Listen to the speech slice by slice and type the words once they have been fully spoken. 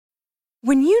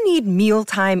When you need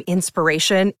mealtime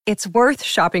inspiration, it's worth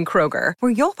shopping Kroger,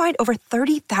 where you'll find over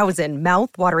 30,000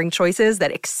 mouth-watering choices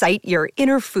that excite your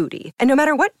inner foodie. And no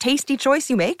matter what tasty choice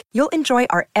you make, you'll enjoy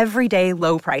our everyday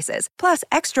low prices, plus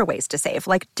extra ways to save,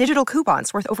 like digital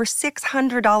coupons worth over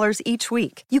 $600 each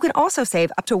week. You can also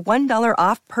save up to $1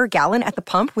 off per gallon at the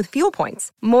pump with fuel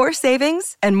points. More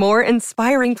savings and more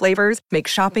inspiring flavors make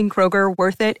shopping Kroger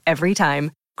worth it every time.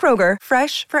 Kroger,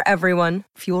 fresh for everyone.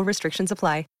 Fuel restrictions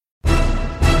apply.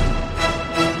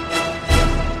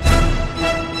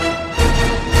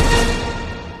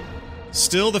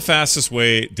 Still, the fastest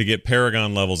way to get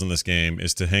Paragon levels in this game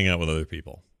is to hang out with other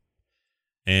people.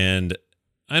 And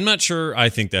I'm not sure I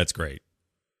think that's great.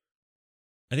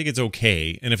 I think it's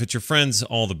okay. And if it's your friends,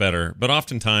 all the better. But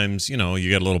oftentimes, you know, you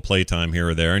get a little playtime here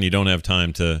or there, and you don't have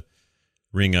time to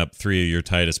ring up 3 of your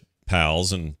tightest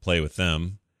pals and play with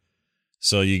them.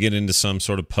 So you get into some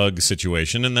sort of pug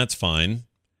situation, and that's fine.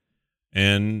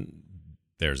 And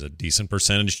there's a decent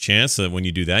percentage chance that when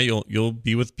you do that, you'll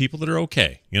be with people that are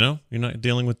okay. You know, you're not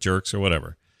dealing with jerks or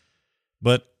whatever.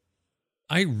 But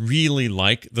I really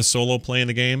like the solo play in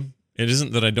the game. It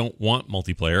isn't that I don't want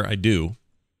multiplayer. I do.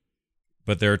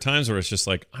 But there are times where it's just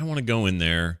like, I want to go in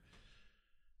there.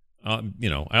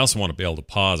 You know, I also want to be able to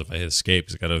pause if I hit escape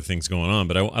because I got other things going on.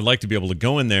 But I'd like to be able to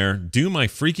go in there, do my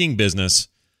freaking business,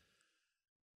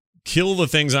 kill the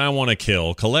things I want to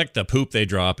kill, collect the poop they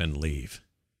drop, and leave.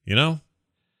 You know?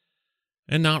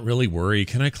 And not really worry.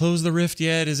 Can I close the rift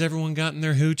yet? Has everyone gotten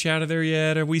their hooch out of there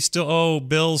yet? Are we still... Oh,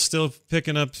 Bill's still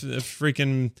picking up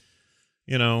freaking,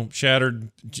 you know, shattered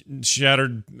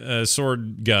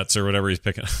sword guts or whatever he's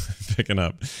picking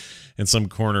up in some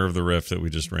corner of the rift that we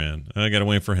just ran. I got to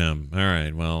wait for him. All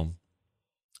right, well,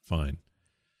 fine.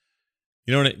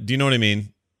 Do you know what I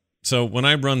mean? So when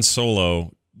I run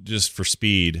solo, just for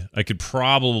speed, I could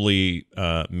probably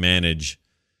manage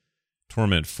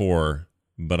Torment 4,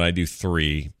 but I do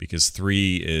 3 because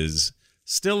 3 is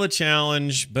still a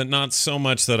challenge, but not so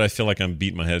much that I feel like I'm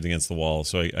beating my head against the wall.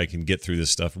 So I can get through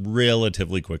this stuff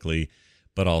relatively quickly,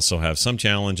 but also have some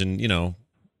challenge. And, you know,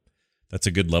 that's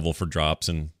a good level for drops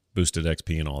and boosted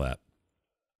XP and all that.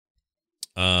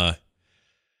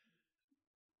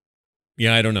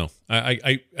 Yeah, I don't know.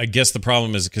 I guess the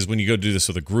problem is because when you go do this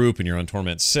with a group and you're on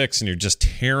Torment 6 and you're just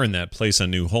tearing that place a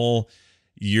new hole,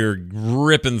 you're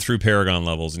ripping through Paragon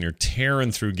levels and you're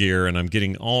tearing through gear, and I'm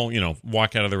getting all, you know,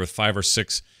 walk out of there with 5 or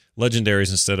 6 legendaries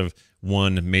instead of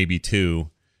 1, maybe 2,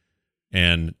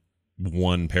 and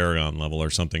 1 Paragon level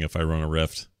or something if I run a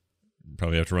Rift.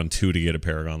 Probably have to run 2 to get a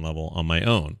Paragon level on my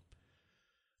own.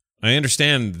 I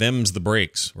understand them's the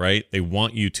breaks, right? They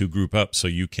want you to group up so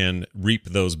you can reap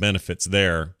those benefits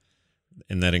there,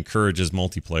 and that encourages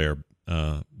multiplayer.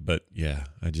 But yeah,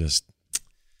 I don't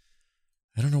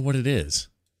know what it is.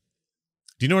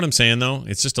 Do you know what I'm saying, though?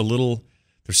 It's just a little...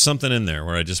 There's something in there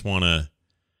where I just want to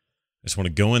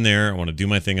go in there, I want to do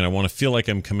my thing, and I want to feel like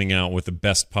I'm coming out with the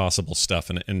best possible stuff.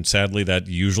 And sadly, that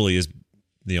usually is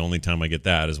the only time I get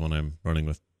that is when I'm running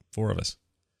with 4 of us.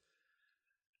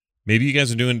 Maybe you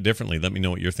guys are doing it differently. Let me know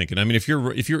what you're thinking. I mean, if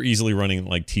you're easily running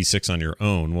like T6 on your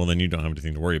own, well, then you don't have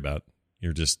anything to worry about.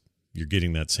 You're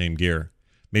getting that same gear.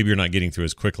 Maybe you're not getting through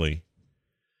as quickly.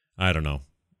 I don't know.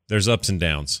 There's ups and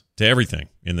downs to everything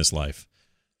in this life.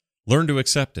 Learn to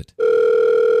accept it.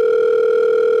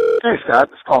 Hey,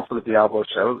 Scott. This call for the Diablo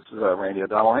Show. This is Randy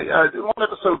O'Donnell. Hey, one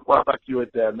episode a while back, you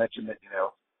had mentioned that, you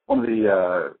know, one of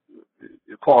the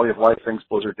quality of life things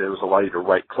Blizzard did was allow you to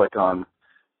right-click on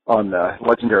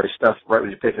legendary stuff right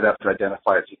when you pick it up to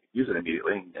identify it so you can use it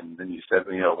immediately. And then you said,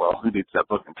 you know, well, who needs that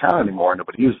book in town anymore?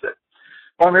 Nobody used it.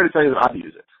 Well, I'm here to tell you that I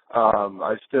use it.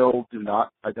 I still do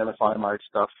not identify my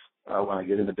stuff when I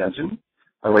get in the dungeon.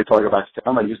 I wait till I go back to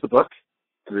town. I use the book.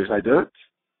 The reason I do it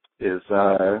is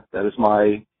that is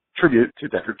my tribute to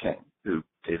Deckard Cain, who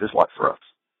gave his life for us.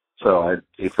 So I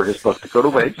paid for his book to go to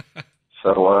waste.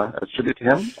 So as a tribute to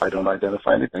him, I don't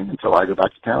identify anything until I go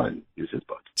back to town and use his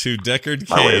book. To Deckard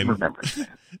Cain. My way of remembering, man.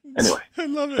 Anyway, I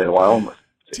love it. Stay a while and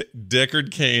listen.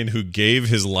 Deckard Cain, who gave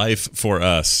his life for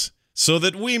us so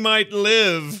that we might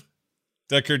live.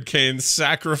 Deckard Cain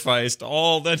sacrificed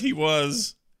all that he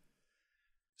was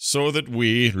so that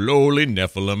we, lowly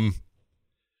Nephilim,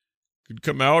 could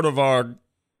come out of our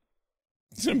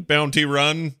bounty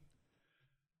run,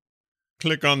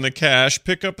 click on the cash,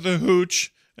 pick up the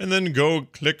hooch, and then go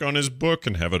click on his book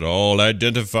and have it all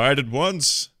identified at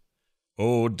once.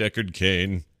 Oh, Deckard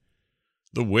Cain,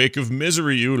 the wake of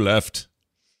misery you left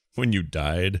when you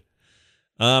died.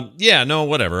 Yeah, no,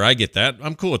 whatever. I get that.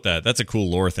 I'm cool with that. That's a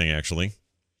cool lore thing, actually.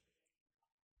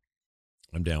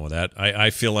 I'm down with that. I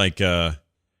feel like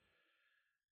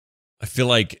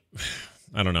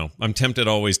I don't know. I'm tempted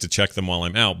always to check them while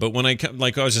I'm out. But when I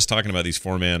was just talking about these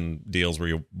 4-man deals where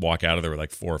you walk out of there with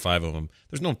like 4 or 5 of them,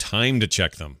 there's no time to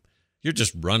check them. You're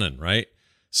just running, right?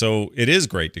 So it is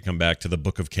great to come back to the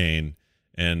Book of Cain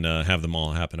and have them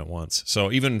all happen at once.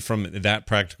 So even from that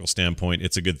practical standpoint,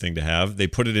 it's a good thing to have. They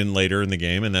put it in later in the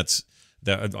game, and that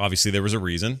obviously there was a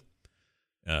reason.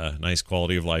 Nice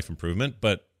quality of life improvement.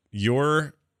 But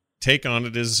your take on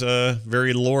it is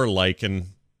very lore-like and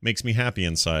makes me happy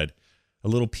inside. A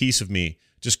little piece of me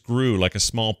just grew like a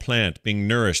small plant being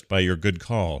nourished by your good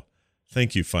call.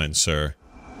 Thank you, fine sir.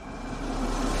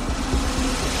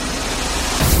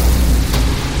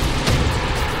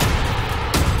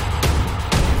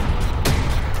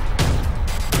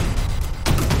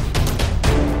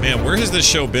 Man, where has this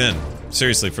show been?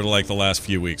 Seriously, for like the last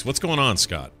few weeks. What's going on,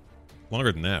 Scott?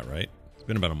 Longer than that, right? It's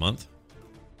been about a month.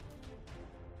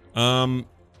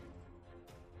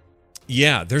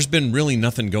 Yeah, there's been really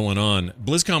nothing going on.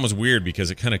 BlizzCon was weird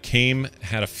because it kind of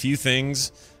had a few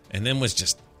things, and then was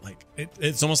just like,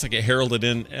 it's almost like it heralded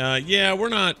in,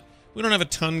 we don't have a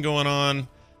ton going on.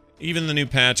 Even the new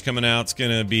patch coming out, it's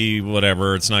going to be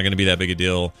whatever. It's not going to be that big a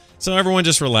deal. So everyone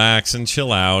just relax and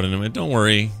chill out, and don't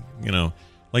worry,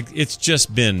 like it's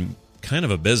just been kind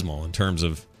of abysmal in terms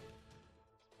of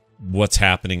what's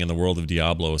happening in the world of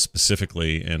Diablo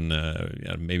specifically, and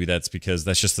maybe that's because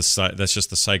that's just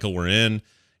the cycle we're in.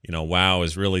 WoW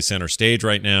is really center stage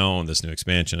right now on this new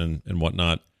expansion and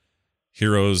whatnot.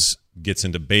 Heroes gets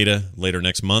into beta later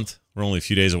next month. We're only a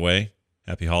few days away.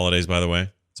 Happy holidays, by the way.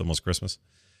 It's almost Christmas.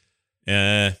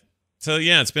 So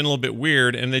yeah, it's been a little bit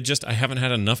weird, and I haven't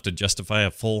had enough to justify a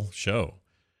full show.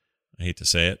 I hate to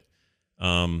say it.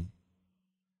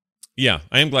 Yeah,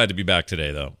 I am glad to be back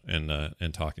today, though,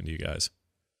 and talking to you guys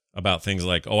about things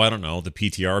like, the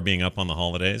PTR being up on the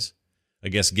holidays. I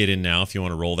guess get in now if you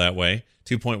want to roll that way.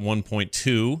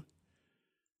 2.1.2.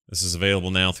 This is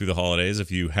available now through the holidays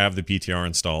if you have the PTR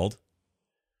installed.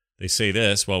 They say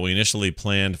this: while we initially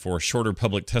planned for shorter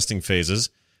public testing phases,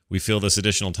 we feel this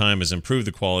additional time has improved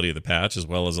the quality of the patch as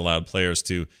well as allowed players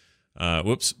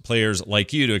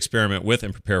like you to experiment with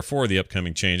and prepare for the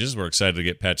upcoming changes. We're excited to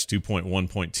get patch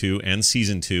 2.1.2 and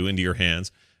Season 2 into your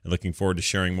hands and looking forward to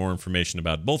sharing more information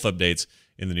about both updates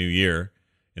in the new year.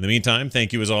 In the meantime,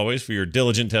 thank you as always for your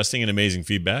diligent testing and amazing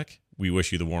feedback. We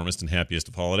wish you the warmest and happiest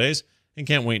of holidays and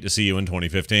can't wait to see you in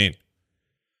 2015.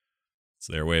 It's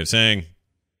their way of saying,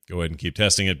 go ahead and keep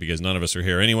testing it because none of us are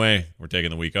here anyway. We're taking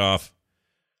the week off.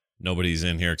 Nobody's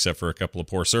in here except for a couple of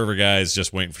poor server guys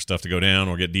just waiting for stuff to go down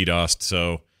or get DDoSed.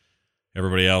 So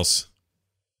everybody else,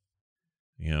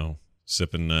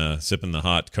 sipping the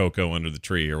hot cocoa under the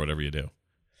tree or whatever you do.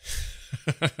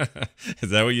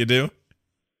 Is that what you do?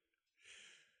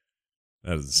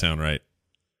 That doesn't sound right.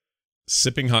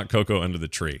 Sipping hot cocoa under the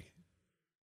tree.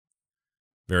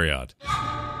 Very odd.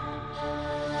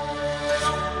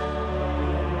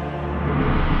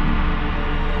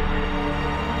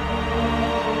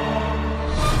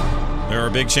 There are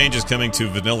big changes coming to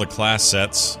vanilla class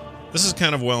sets. This is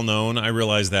kind of well known. I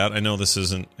realize that. I know this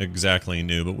isn't exactly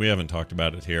new, but we haven't talked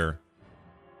about it here.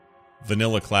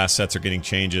 Vanilla class sets are getting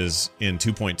changes in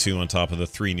 2.2 on top of the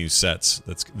 3 new sets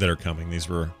that are coming. These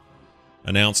were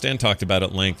announced and talked about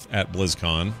at length at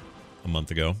BlizzCon a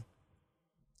month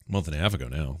and a half ago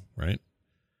now, right?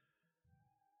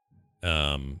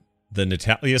 The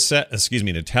Natalia set, the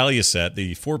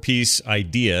 4-piece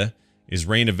idea is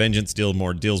Reign of Vengeance deals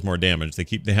more damage.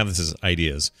 They have this as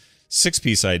ideas.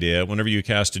 6-piece idea, whenever you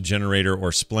cast a Generator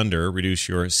or Splendor, reduce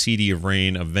your CD of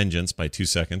Reign of Vengeance by 2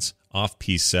 seconds.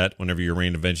 Off-piece set, whenever your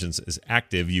Reign of Vengeance is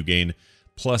active, you gain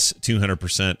plus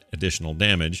 200% additional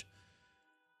damage.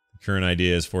 The current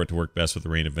idea is for it to work best with the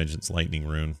Reign of Vengeance Lightning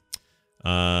Rune.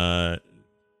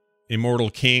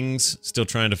 Immortal Kings, still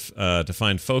trying to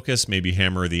find focus, maybe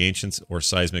Hammer of the Ancients or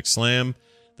Seismic Slam.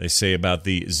 They say about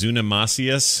the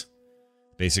Zunamasius,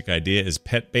 basic idea is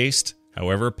pet-based.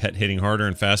 However, pet hitting harder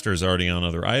and faster is already on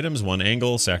other items. One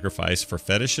angle, sacrifice for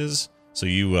fetishes. So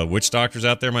you witch doctors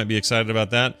out there might be excited about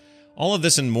that. All of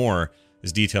this and more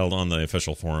is detailed on the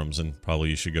official forums, and probably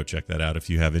you should go check that out if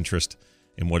you have interest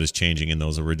in what is changing in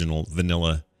those original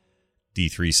vanilla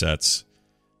D3 sets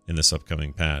in this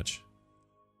upcoming patch.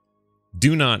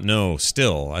 Do not know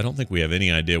still. I don't think we have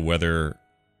any idea whether...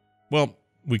 Well,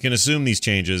 we can assume these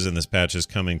changes in this patch is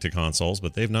coming to consoles,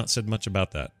 but they've not said much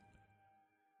about that.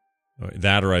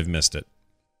 That or I've missed it.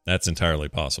 That's entirely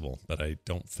possible, but I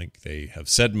don't think they have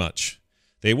said much.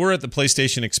 They were at the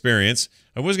PlayStation Experience.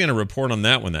 I was going to report on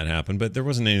that when that happened, but there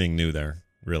wasn't anything new there,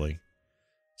 really.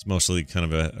 It's mostly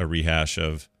kind of a rehash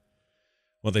of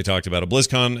what they talked about at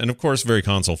BlizzCon, and of course very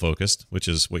console-focused, which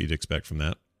is what you'd expect from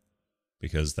that.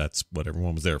 because that's what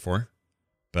everyone was there for.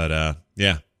 But,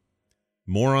 yeah,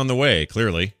 more on the way,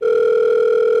 clearly.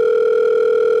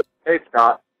 Hey,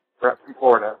 Scott. Brett from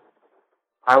Florida.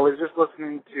 I was just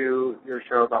listening to your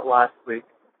show about last week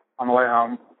on the way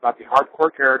home about the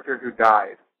hardcore character who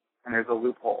died, and there's a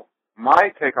loophole.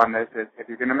 My take on this is if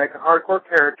you're going to make a hardcore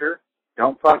character,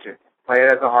 don't fudge it. Play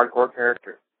it as a hardcore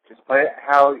character. Just play it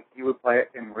how you would play it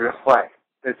in real life.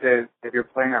 This is, if you're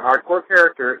playing a hardcore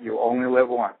character, you only live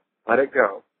once. Let it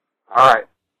go. All right.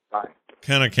 Bye.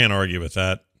 Kind of can't argue with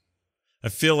that. I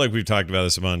feel like we've talked about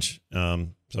this a bunch,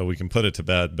 so we can put it to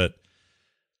bed. But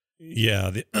yeah,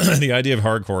 the idea of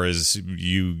hardcore is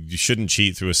you shouldn't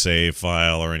cheat through a save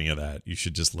file or any of that. You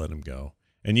should just let them go.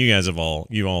 And you guys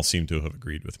you all seem to have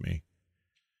agreed with me.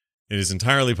 It is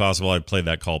entirely possible I've played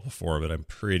that call before, but I'm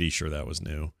pretty sure that was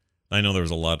new. I know there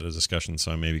was a lot of discussion,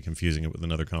 so I may be confusing it with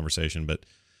another conversation, but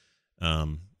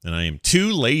and I am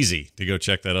too lazy to go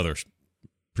check that other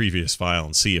previous file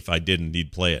and see if I did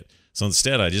indeed play it. So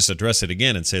instead, I just address it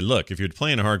again and say, look, if you're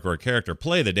playing a hardcore character,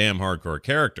 play the damn hardcore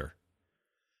character.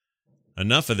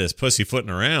 Enough of this pussyfooting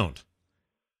around.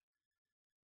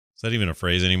 Is that even a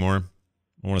phrase anymore?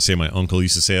 I want to say my uncle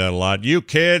used to say that a lot. You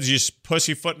kids, you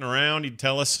pussyfooting around, he'd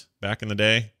tell us back in the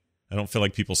day. I don't feel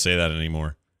like people say that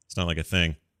anymore. It's not like a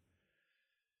thing.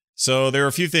 So there are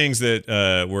a few things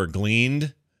that were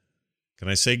gleaned. Can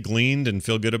I say gleaned and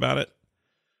feel good about it?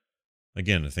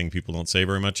 Again, a thing people don't say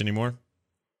very much anymore.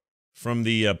 From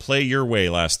the Play Your Way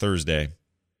last Thursday.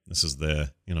 This is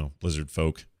the, Blizzard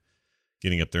folk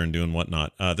getting up there and doing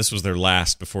whatnot. This was their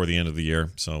last before the end of the year,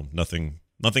 so nothing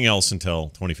else until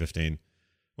 2015,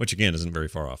 which again isn't very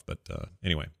far off. But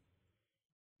anyway,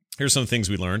 here's some things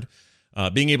we learned.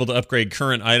 Being able to upgrade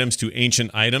current items to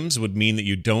ancient items would mean that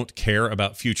you don't care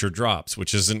about future drops,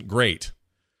 which isn't great.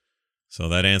 So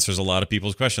that answers a lot of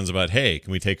people's questions about, hey,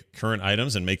 can we take current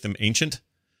items and make them ancient?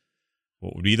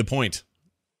 What would be the point?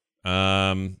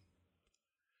 Yeah,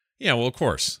 well, of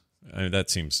course. That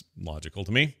seems logical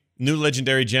to me. New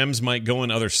legendary gems might go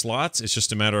in other slots. It's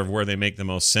just a matter of where they make the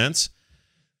most sense.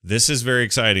 This is very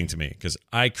exciting to me because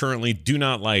I currently do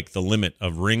not like the limit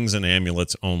of rings and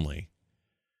amulets only.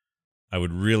 I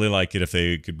would really like it if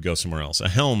they could go somewhere else. A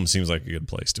helm seems like a good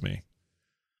place to me.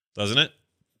 Doesn't it?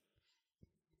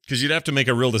 Because you'd have to make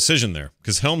a real decision there.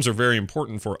 Because helms are very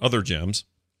important for other gems.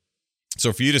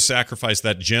 So for you to sacrifice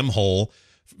that gem hole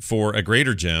for a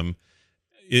greater gem,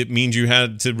 it means you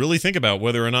had to really think about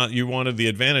whether or not you wanted the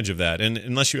advantage of that. And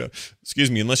unless you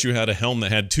had a helm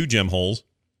that had 2 gem holes,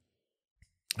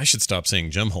 I should stop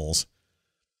saying gem holes.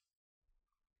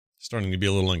 Starting to be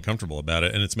a little uncomfortable about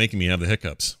it, and it's making me have the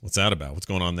hiccups. What's that about? What's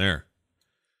going on there?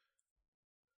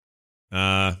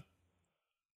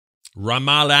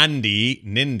 Ramalandi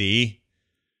Nindi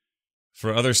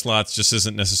for other slots just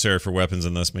isn't necessary for weapons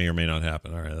and thus may or may not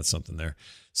happen. All right, that's something there.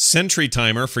 Sentry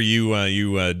timer for you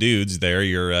dudes there,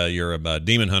 your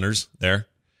demon hunters there,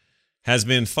 has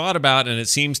been thought about, and it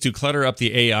seems to clutter up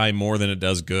the AI more than it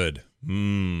does good.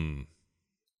 I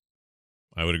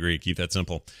would agree. Keep that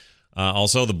simple.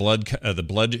 Also, the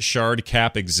blood shard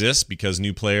cap exists because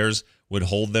new players would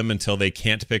hold them until they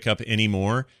can't pick up any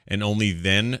more and only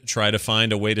then try to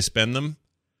find a way to spend them.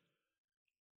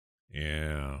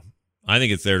 Yeah. I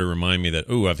think it's there to remind me that,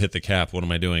 I've hit the cap. What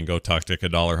am I doing? Go talk to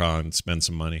Kadalharha and spend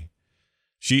some money.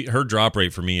 Her drop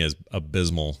rate for me is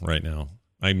abysmal right now.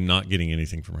 I'm not getting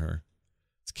anything from her.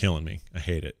 It's killing me. I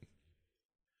hate it.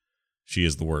 She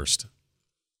is the worst.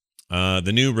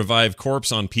 The new Revive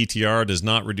Corpse on PTR does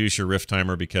not reduce your rift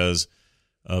timer because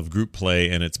of group play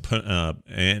and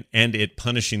it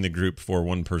punishing the group for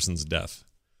one person's death.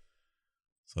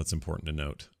 So that's important to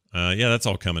note. Yeah, that's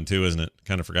all coming too, isn't it?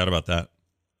 Kind of forgot about that.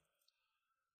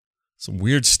 Some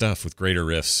weird stuff with greater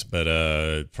rifts, but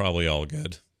probably all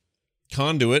good.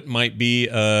 Conduit might be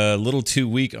a little too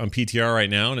weak on PTR right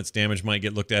now, and its damage might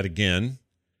get looked at again.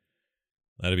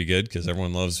 That'd be good because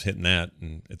everyone loves hitting that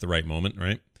at the right moment,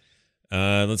 right?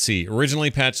 Let's see. Originally,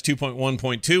 patch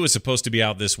 2.1.2 was supposed to be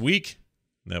out this week.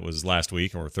 That was last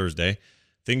week or Thursday.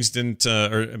 Things didn't,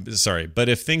 but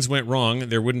if things went wrong,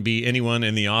 there wouldn't be anyone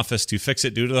in the office to fix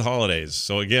it due to the holidays.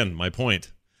 So again, my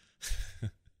point.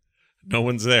 No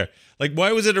one's there. Like,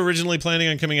 why was it originally planning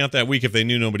on coming out that week if they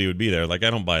knew nobody would be there? Like,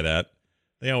 I don't buy that.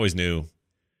 They always knew.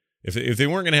 If they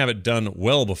weren't going to have it done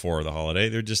well before the holiday,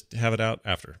 they'd just have it out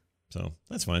after. So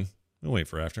that's fine. We'll wait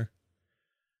for after.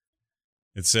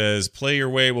 It says, Play Your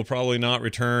Way will probably not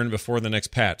return before the next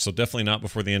patch. So definitely not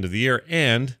before the end of the year,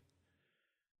 and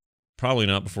probably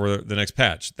not before the next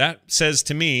patch. That says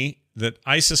to me that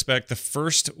I suspect the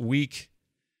first week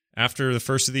after the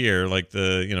first of the year, like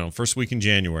the first week in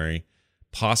January,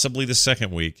 possibly the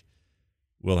second week,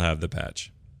 will have the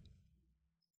patch.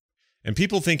 And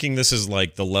people thinking this is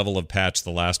like the level of patch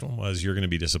the last one was, you're going to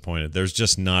be disappointed. There's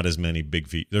just not as many big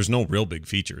features. There's no real big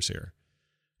features here.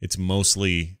 It's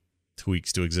mostly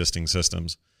tweaks to existing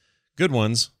systems. Good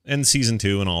ones, and Season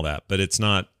 2 and all that. But it's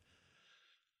not,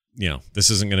 this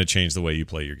isn't going to change the way you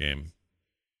play your game.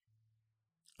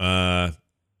 Oh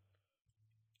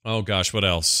gosh, what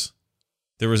else?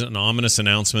 There was an ominous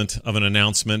announcement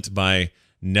by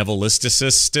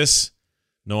Nevelistis.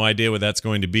 No idea what that's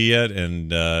going to be yet,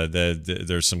 and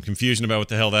there's some confusion about what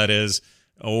the hell that is,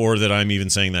 or that I'm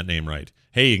even saying that name right.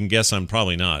 Hey, you can guess I'm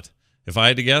probably not. If I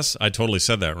had to guess, I totally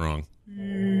said that wrong.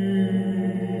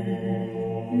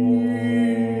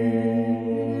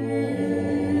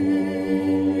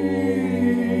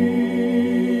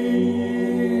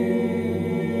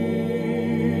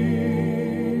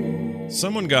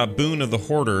 Someone got Boon of the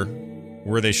Hoarder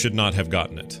where they should not have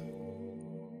gotten it.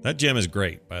 That gem is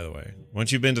great, by the way.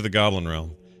 Once you've been to the Goblin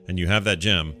Realm and you have that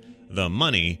gem, the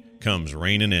money comes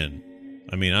raining in.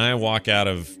 I mean, I walk out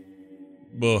of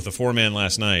the 4-man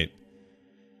last night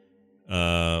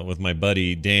with my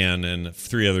buddy Dan and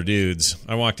 3 other dudes.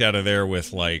 I walked out of there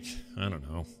with $3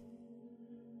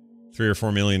 or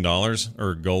 $4 million,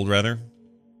 or gold rather,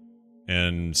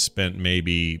 and spent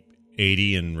maybe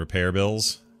 80 in repair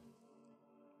bills.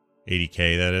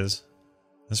 80K, that is.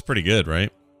 That's pretty good,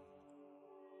 right?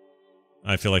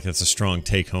 I feel like that's a strong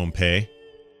take-home pay.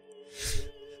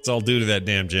 It's all due to that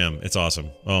damn gem. It's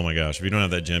awesome. Oh my gosh, if you don't have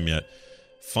that gem yet,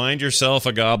 find yourself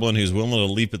a goblin who's willing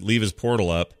to leave his portal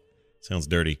up. Sounds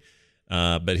dirty.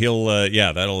 But he'll,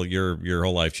 that'll, your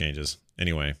whole life changes.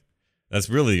 Anyway, that's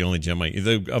really the only gem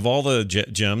of all the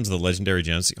gems, the legendary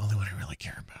gems, the only one I really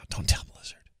care about. Don't tell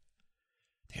Blizzard.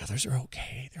 The others are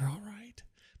okay. They're all right.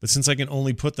 But since I can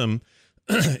only put them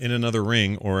in another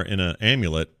ring or in an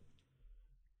amulet,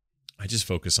 I just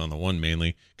focus on the one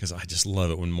mainly because I just love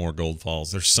it when more gold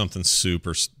falls. There's something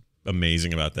super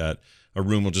amazing about that. A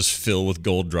room will just fill with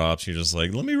gold drops. You're just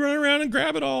like, let me run around and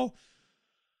grab it all.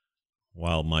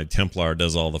 While my Templar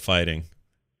does all the fighting.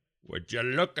 Would you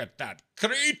look at that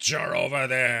creature over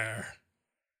there?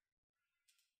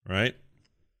 Right?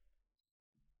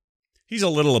 He's a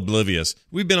little oblivious.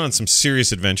 We've been on some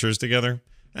serious adventures together.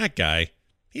 That guy,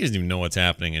 he doesn't even know what's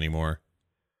happening anymore.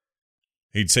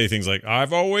 He'd say things like,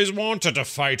 I've always wanted to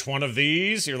fight one of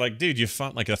these. You're like, dude, you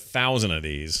fought like 1,000 of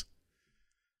these.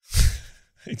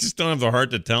 I just don't have the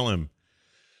heart to tell him.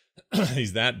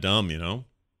 He's that dumb,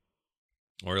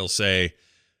 Or he'll say,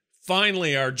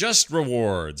 finally, our just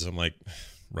rewards. I'm like,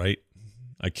 right?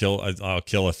 I'll kill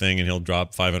a thing and he'll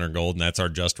drop 500 gold and that's our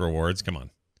just rewards. Come on,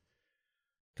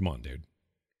 dude.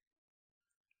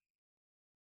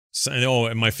 So,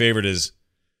 and my favorite is,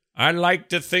 I like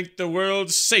to think the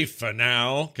world's safer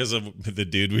now because of the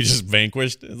dude we just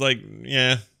vanquished. It's like,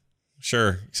 yeah,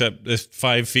 sure. Except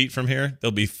 5 feet from here,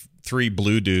 there'll be 3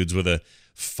 blue dudes with a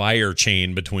fire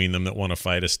chain between them that want to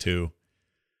fight us too.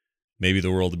 Maybe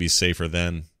the world would be safer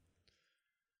then.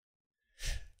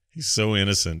 He's so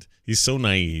innocent. He's so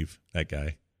naive, that guy.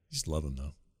 I just love him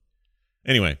though.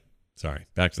 Anyway, sorry.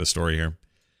 Back to the story here.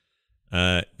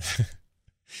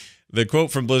 The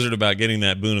quote from Blizzard about getting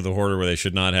that Boon of the Hoarder where they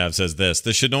should not have says this: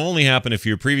 this should only happen if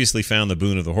you previously found the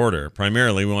Boon of the Hoarder.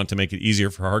 Primarily, we want to make it easier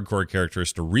for hardcore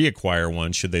characters to reacquire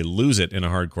one should they lose it in a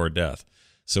hardcore death.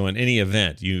 So in any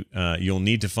event, you'll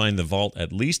need to find the vault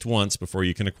at least once before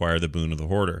you can acquire the Boon of the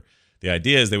Hoarder. The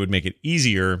idea is they would make it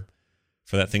easier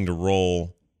for that thing to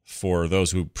roll for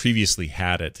those who previously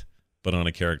had it, but on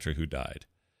a character who died.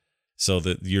 So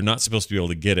that you're not supposed to be able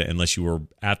to get it unless you were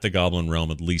at the Goblin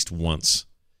Realm at least once.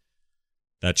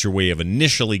 That's your way of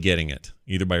initially getting it,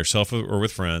 either by yourself or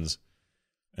with friends.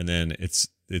 And then it's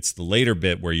the later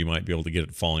bit where you might be able to get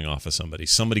it falling off of somebody.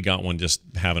 Somebody got one just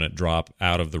having it drop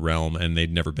out of the realm, and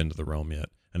they'd never been to the realm yet.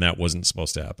 And that wasn't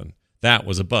supposed to happen. That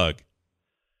was a bug.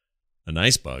 A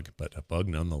nice bug, but a bug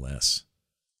nonetheless.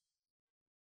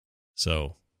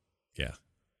 So, yeah.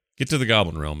 Get to the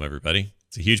Goblin Realm, everybody.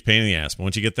 It's a huge pain in the ass, but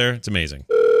once you get there, it's amazing.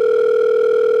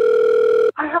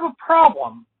 I have a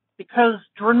problem. Because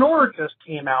Draenor just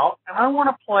came out, and I want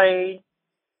to play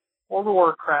World of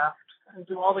Warcraft and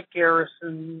do all the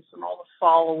garrisons and all the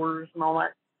followers and all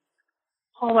that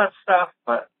stuff.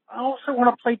 But I also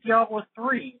want to play Diablo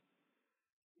 3.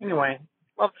 Anyway,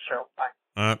 love the show.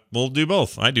 Bye. We'll do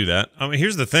both. I do that. I mean,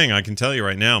 here's the thing. I can tell you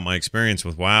right now, my experience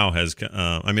with WoW has.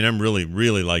 I'm really,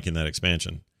 really liking that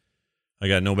expansion. I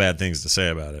got no bad things to say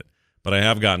about it, but I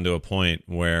have gotten to a point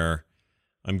where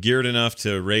I'm geared enough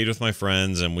to raid with my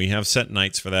friends, and we have set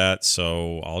nights for that,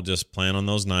 so I'll just plan on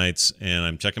those nights, and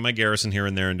I'm checking my garrison here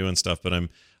and there and doing stuff, but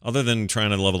other than trying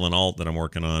to level an alt that I'm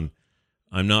working on,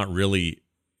 I'm not really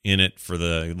in it for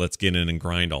the let's get in and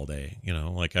grind all day. You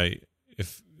know, like I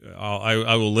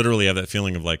will literally have that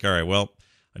feeling of like, all right, well,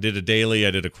 I did a daily,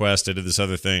 I did a quest, I did this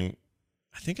other thing.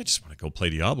 I think I just want to go play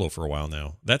Diablo for a while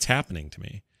now. That's happening to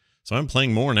me. So I'm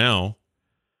playing more now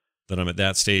that I'm at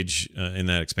that stage in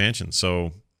that expansion.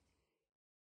 So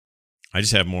I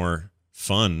just have more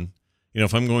fun. You know,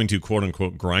 if I'm going to quote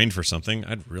unquote grind for something,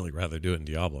 I'd really rather do it in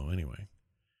Diablo anyway.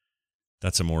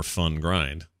 That's a more fun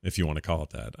grind, if you want to call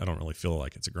it that. I don't really feel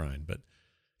like it's a grind, but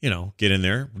you know, get in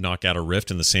there, knock out a rift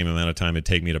in the same amount of time it'd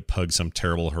take me to pug some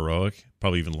terrible heroic,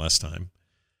 probably even less time.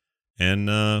 And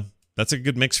that's a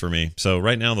good mix for me. So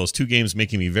right now, those two games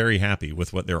making me very happy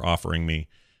with what they're offering me,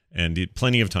 and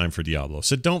plenty of time for Diablo.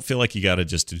 So don't feel like you got to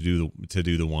just to do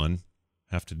the one.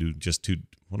 Have to do just two.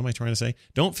 What am I trying to say?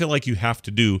 Don't feel like you have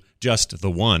to do just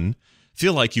the one.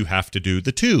 Feel like you have to do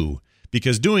the two.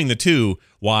 Because doing the two,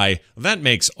 why, that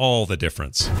makes all the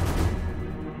difference.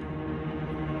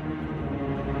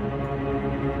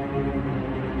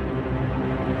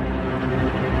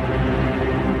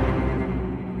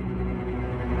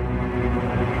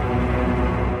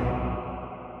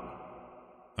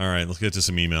 All right, let's get to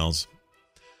some emails.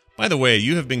 By the way,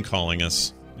 you have been calling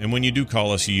us, and when you do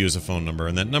call us, you use a phone number,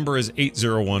 and that number is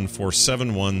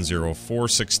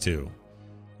 801-471-0462.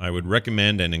 I would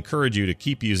recommend and encourage you to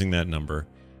keep using that number.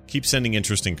 Keep sending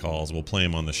interesting calls. We'll play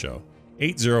them on the show.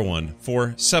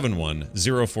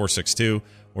 801-471-0462,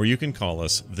 or you can call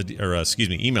us,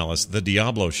 email us,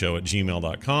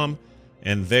 thediabloshow@gmail.com,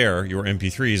 and there, your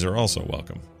MP3s are also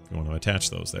welcome, if you want to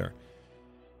attach those there.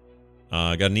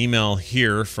 I got an email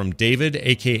here from David,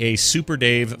 a.k.a. Super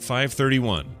Dave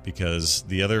 531, because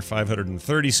the other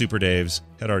 530 Super Daves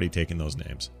had already taken those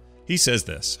names. He says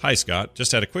this: Hi, Scott.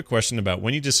 Just had a quick question about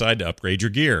when you decide to upgrade your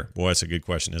gear. Boy, that's a good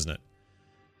question, isn't it?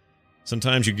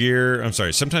 Sometimes the gear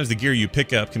you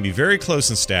pick up can be very close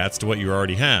in stats to what you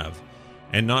already have.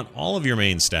 And not all of your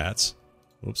main stats...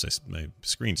 Whoops, my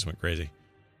screen just went crazy.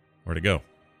 Where'd it go?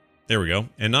 There we go.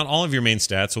 And not all of your main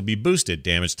stats will be boosted: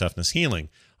 damage, toughness, healing.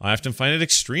 I often find it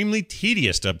extremely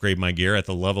tedious to upgrade my gear at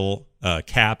the level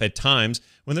cap at times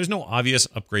when there's no obvious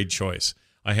upgrade choice.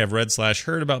 I have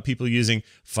read/heard about people using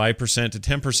 5% to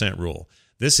 10% rule.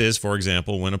 This is, for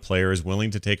example, when a player is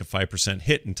willing to take a 5%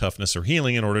 hit in toughness or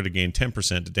healing in order to gain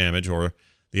 10% to damage, or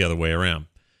the other way around.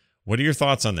 What are your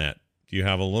thoughts on that? Do you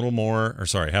have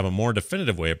a more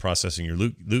definitive way of processing your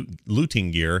looting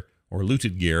gear or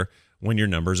looted gear when your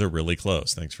numbers are really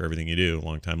close? Thanks for everything you do.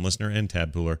 Longtime listener and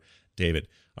tab pooler, David.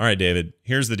 All right, David,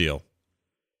 here's the deal.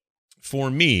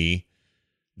 For me,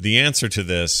 the answer to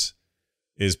this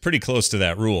is pretty close to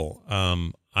that rule.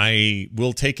 I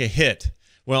will take a hit.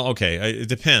 Well, okay, it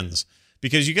depends,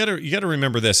 because you got to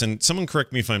remember this, and someone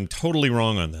correct me if I'm totally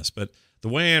wrong on this, but the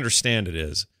way I understand it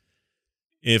is,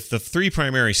 if the three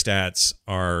primary stats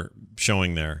are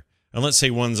showing there, and let's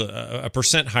say one's a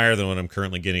percent higher than what I'm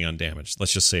currently getting on damage,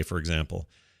 let's just say, for example,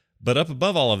 but up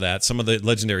above all of that, some of the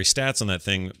legendary stats on that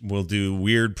thing will do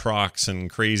weird procs and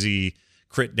crazy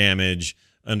crit damage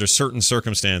under certain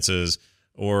circumstances.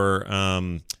 Or,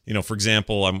 for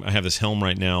example, I have this helm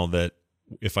right now that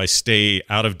if I stay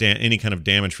out of any kind of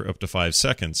damage for up to 5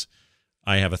 seconds,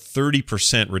 I have a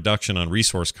 30% reduction on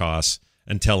resource costs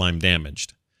until I'm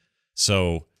damaged.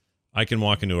 So I can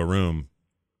walk into a room,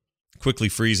 quickly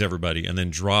freeze everybody, and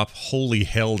then drop holy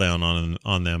hell down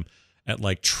on them at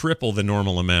like triple the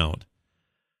normal amount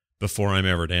before I'm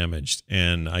ever damaged,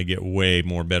 and I get way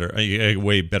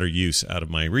better use out of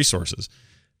my resources.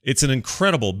 It's an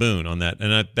incredible boon on that,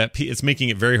 and it's making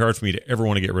it very hard for me to ever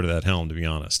want to get rid of that helm, to be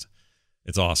honest.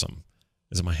 It's awesome.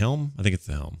 Is it my helm? I think it's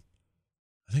the helm.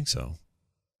 I think so.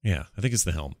 Yeah, I think it's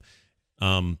the helm.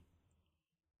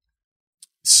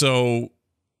 So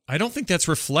I don't think that's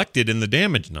reflected in the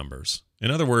damage numbers.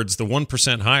 In other words, the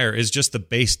 1% higher is just the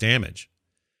base damage.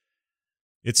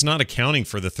 It's not accounting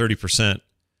for the 30%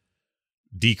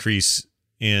 decrease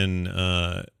in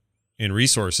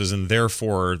resources, and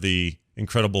therefore the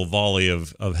incredible volley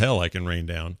of hell I can rain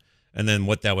down, and then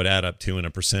what that would add up to in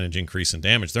a percentage increase in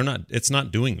damage. It's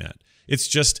not doing that. It's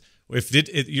just,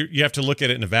 you have to look at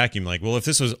it in a vacuum, like, well, if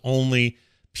this was only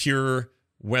pure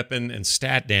weapon and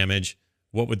stat damage,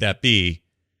 what would that be?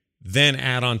 Then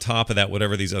add on top of that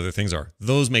whatever these other things are.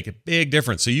 Those make a big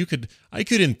difference. So I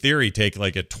could in theory take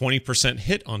like a 20%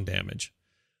 hit on damage,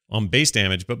 on base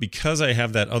damage, but because I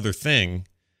have that other thing,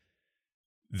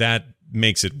 that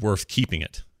makes it worth keeping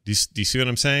it. Do you see what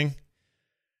I'm saying?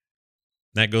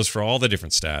 That goes for all the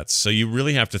different stats. So you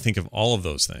really have to think of all of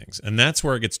those things. And that's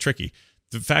where it gets tricky.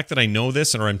 The fact that I know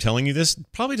this or I'm telling you this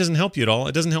probably doesn't help you at all.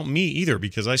 It doesn't help me either,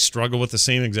 because I struggle with the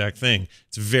same exact thing.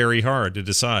 It's very hard to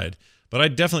decide. But I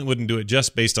definitely wouldn't do it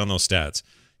just based on those stats.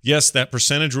 yes, that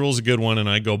percentage rule is a good one, and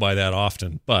I go by that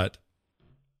often, but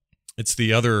it's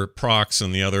the other procs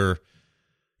and the other,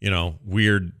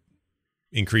 weird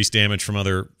increased damage from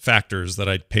other factors that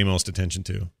I pay most attention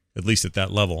to, at least at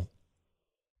that level,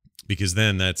 because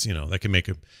then that's, that can make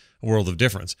a world of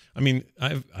difference. I mean,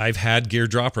 I've had gear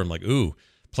dropper. I'm like, ooh,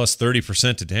 plus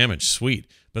 30% to damage. Sweet.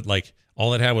 But like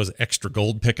all it had was extra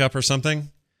gold pickup or something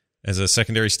as a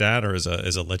secondary stat or as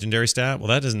a legendary stat. Well,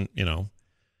 that doesn't,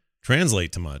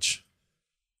 translate to much.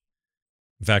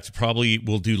 In fact, it probably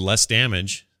will do less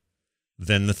damage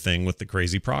than the thing with the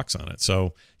crazy procs on it.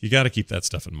 So you got to keep that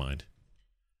stuff in mind.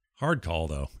 Hard call,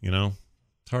 though,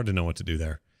 It's hard to know what to do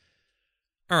there.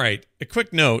 All right, a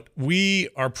quick note. We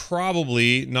are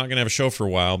probably not going to have a show for a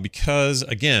while because,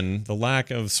 again, the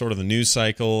lack of sort of the news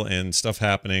cycle and stuff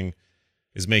happening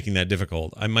is making that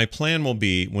difficult. My plan will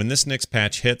be, when this next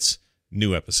patch hits,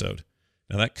 new episode.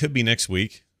 Now, that could be next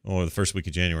week or the first week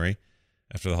of January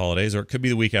after the holidays, or it could be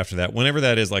the week after that. Whenever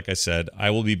that is, like I said,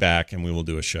 I will be back and we will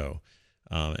do a show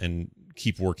and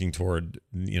keep working toward,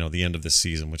 the end of this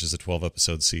season, which is a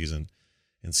 12-episode season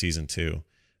in season 2.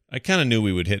 I kind of knew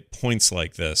we would hit points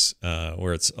like this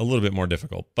where it's a little bit more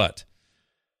difficult, but,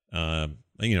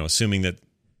 assuming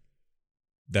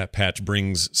that patch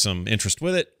brings some interest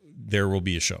with it, there will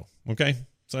be a show. Okay.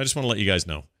 So I just want to let you guys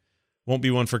know. Won't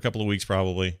be one for a couple of weeks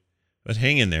probably, but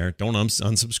hang in there. Don't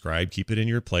unsubscribe. Keep it in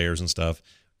your players and stuff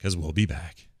because we'll be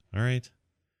back. All right.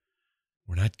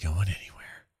 We're not going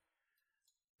anywhere.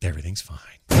 Everything's fine.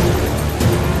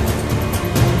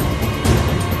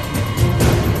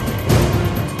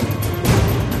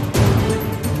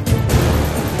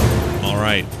 All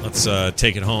right, let's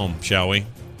take it home, shall we?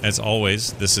 As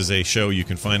always, this is a show you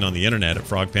can find on the internet at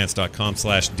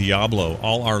frogpants.com/Diablo.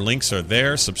 All our links are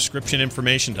there. Subscription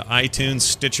information to iTunes,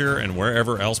 Stitcher, and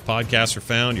wherever else podcasts are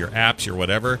found, your apps, your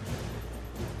whatever.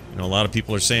 A lot of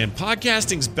people are saying,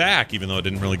 podcasting's back, even though it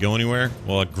didn't really go anywhere.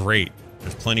 Well, great.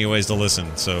 There's plenty of ways to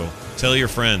listen, so tell your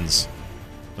friends.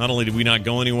 Not only did we not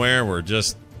go anywhere, we're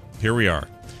just, here we are.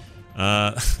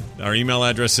 Our email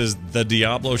address is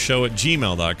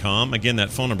thediabloshow@gmail.com. Again,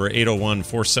 that phone number,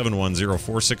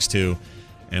 801-471-0462.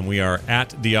 And we are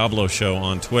at Diablo Show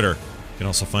on Twitter. You can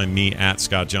also find me at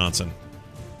Scott Johnson.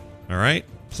 All right?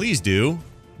 Please do.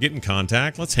 Get in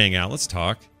contact. Let's hang out. Let's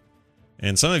talk.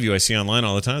 And some of you I see online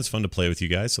all the time. It's fun to play with you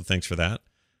guys, so thanks for that.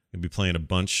 We'll be playing a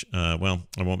bunch. Well,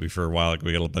 I won't be for a while.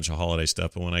 We got a bunch of holiday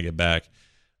stuff, but when I get back,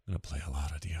 I'm going to play a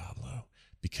lot of Diablo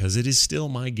because it is still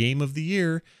my game of the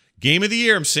year. Game of the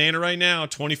year, I'm saying it right now,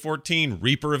 2014,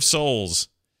 Reaper of Souls.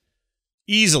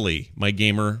 Easily my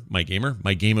game of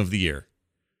the year.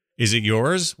 Is it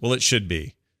yours? Well, it should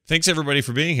be. Thanks, everybody,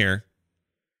 for being here.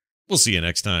 We'll see you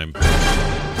next time.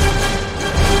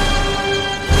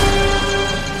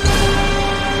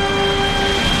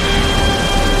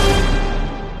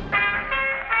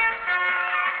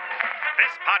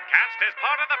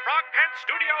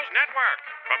 Studios Network.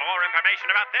 For more information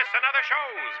about this and other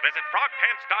shows, visit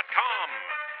frogpants.com.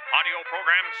 Audio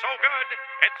program so good,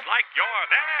 it's like you're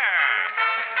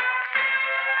there.